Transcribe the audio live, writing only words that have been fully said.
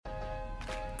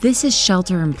This is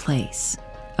Shelter in Place,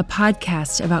 a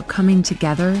podcast about coming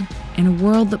together in a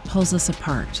world that pulls us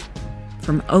apart.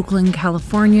 From Oakland,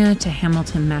 California to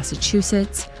Hamilton,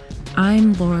 Massachusetts,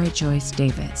 I'm Laura Joyce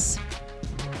Davis.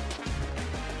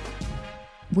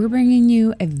 We're bringing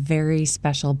you a very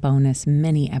special bonus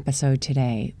mini episode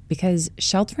today because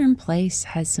Shelter in Place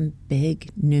has some big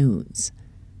news.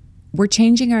 We're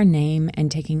changing our name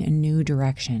and taking a new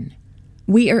direction.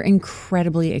 We are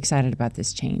incredibly excited about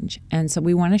this change, and so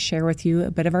we want to share with you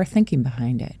a bit of our thinking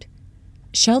behind it.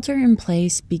 Shelter in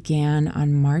Place began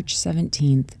on March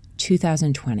 17th,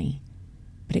 2020,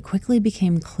 but it quickly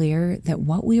became clear that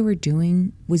what we were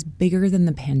doing was bigger than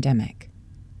the pandemic.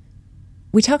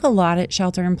 We talk a lot at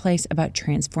Shelter in Place about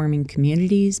transforming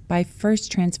communities by first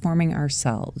transforming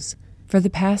ourselves. For the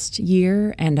past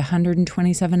year and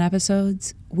 127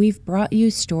 episodes, we've brought you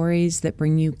stories that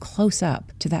bring you close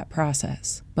up to that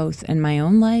process, both in my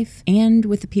own life and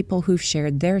with the people who've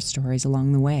shared their stories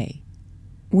along the way.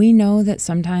 We know that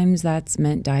sometimes that's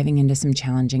meant diving into some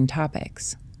challenging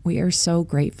topics. We are so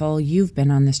grateful you've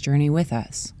been on this journey with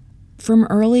us. From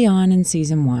early on in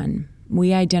Season 1,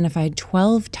 we identified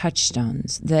 12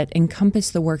 touchstones that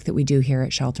encompass the work that we do here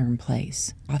at Shelter in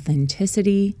Place.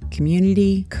 Authenticity,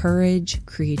 community, courage,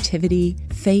 creativity,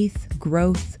 faith,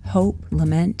 growth, hope,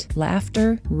 lament,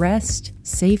 laughter, rest,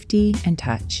 safety, and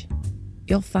touch.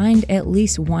 You'll find at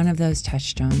least one of those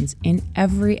touchstones in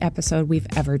every episode we've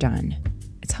ever done.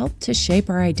 It's helped to shape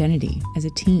our identity as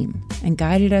a team and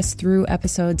guided us through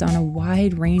episodes on a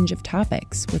wide range of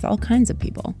topics with all kinds of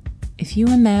people. If you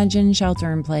imagine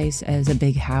Shelter in Place as a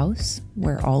big house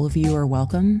where all of you are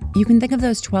welcome, you can think of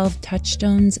those 12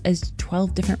 touchstones as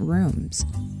 12 different rooms.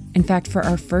 In fact, for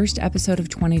our first episode of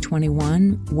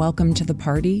 2021, Welcome to the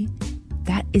Party,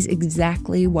 that is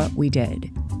exactly what we did.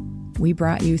 We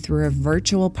brought you through a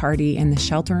virtual party in the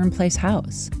Shelter in Place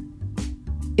house.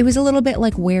 It was a little bit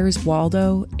like Where's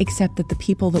Waldo, except that the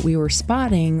people that we were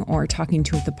spotting or talking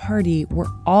to at the party were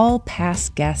all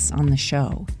past guests on the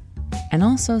show. And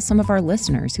also some of our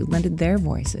listeners who lended their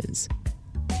voices.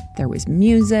 There was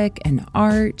music and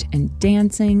art and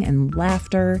dancing and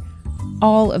laughter,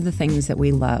 all of the things that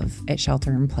we love at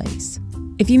Shelter in Place.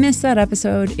 If you missed that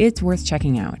episode, it's worth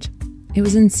checking out. It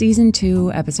was in Season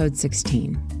 2, Episode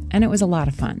 16, and it was a lot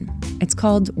of fun. It's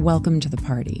called Welcome to the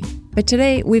Party. But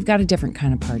today, we've got a different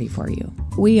kind of party for you.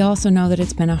 We also know that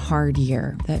it's been a hard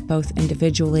year, that both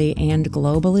individually and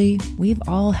globally, we've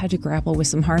all had to grapple with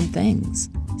some hard things.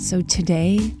 So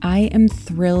today, I am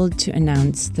thrilled to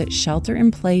announce that Shelter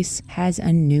in Place has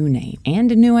a new name and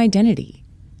a new identity.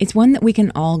 It's one that we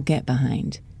can all get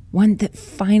behind. One that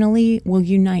finally will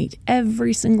unite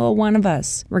every single one of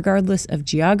us, regardless of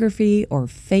geography or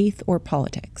faith or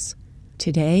politics.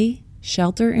 Today,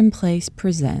 Shelter in Place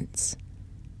presents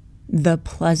The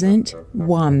Pleasant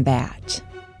Wombat.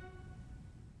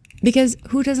 Because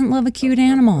who doesn't love a cute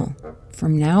animal?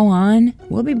 From now on,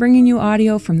 we'll be bringing you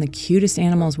audio from the cutest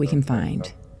animals we can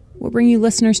find. We'll bring you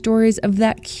listener stories of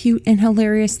that cute and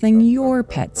hilarious thing your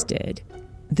pets did.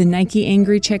 The Nike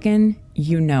Angry Chicken,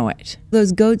 you know it.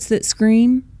 Those goats that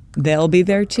scream, they'll be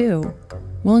there too.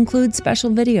 We'll include special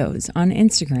videos on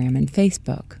Instagram and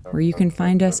Facebook, where you can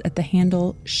find us at the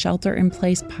handle Shelter in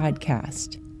Place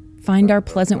Podcast. Find our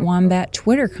Pleasant Wombat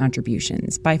Twitter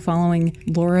contributions by following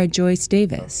Laura Joyce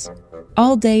Davis.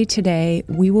 All day today,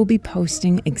 we will be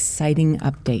posting exciting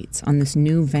updates on this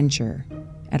new venture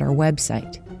at our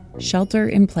website,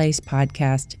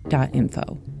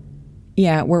 shelterinplacepodcast.info.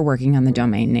 Yeah, we're working on the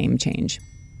domain name change.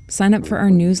 Sign up for our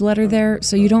newsletter there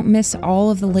so you don't miss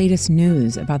all of the latest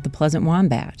news about the Pleasant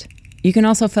Wombat. You can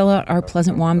also fill out our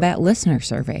Pleasant Wombat listener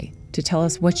survey to tell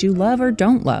us what you love or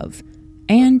don't love,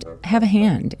 and have a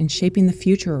hand in shaping the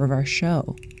future of our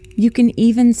show. You can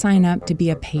even sign up to be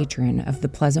a patron of the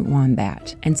Pleasant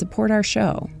Wombat and support our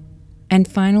show. And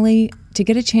finally, to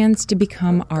get a chance to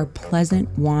become our Pleasant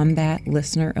Wombat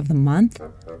Listener of the Month,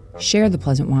 share the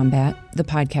Pleasant Wombat, the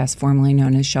podcast formerly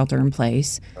known as Shelter in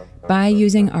Place, by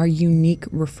using our unique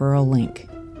referral link,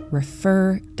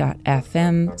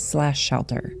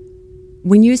 refer.fm/shelter.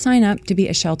 When you sign up to be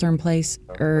a Shelter in Place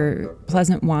or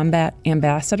Pleasant Wombat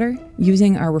ambassador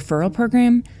using our referral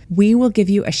program, we will give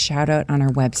you a shout out on our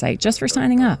website just for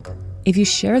signing up. If you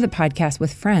share the podcast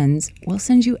with friends, we'll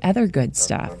send you other good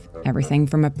stuff. Everything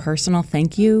from a personal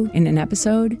thank you in an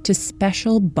episode to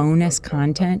special bonus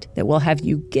content that will have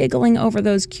you giggling over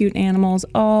those cute animals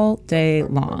all day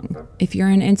long. If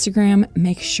you're on Instagram,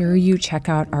 make sure you check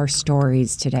out our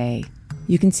stories today.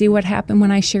 You can see what happened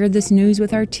when I shared this news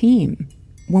with our team,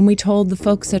 when we told the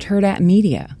folks at Hurrdat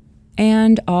Media,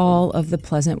 and all of the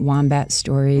Pleasant Wombat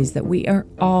stories that we are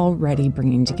already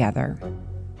bringing together.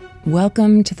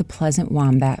 Welcome to the Pleasant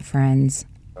Wombat, friends,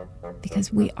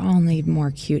 because we all need more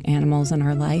cute animals in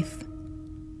our life.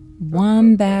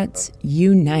 Wombats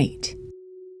unite.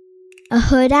 A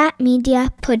Huda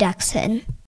Media Production.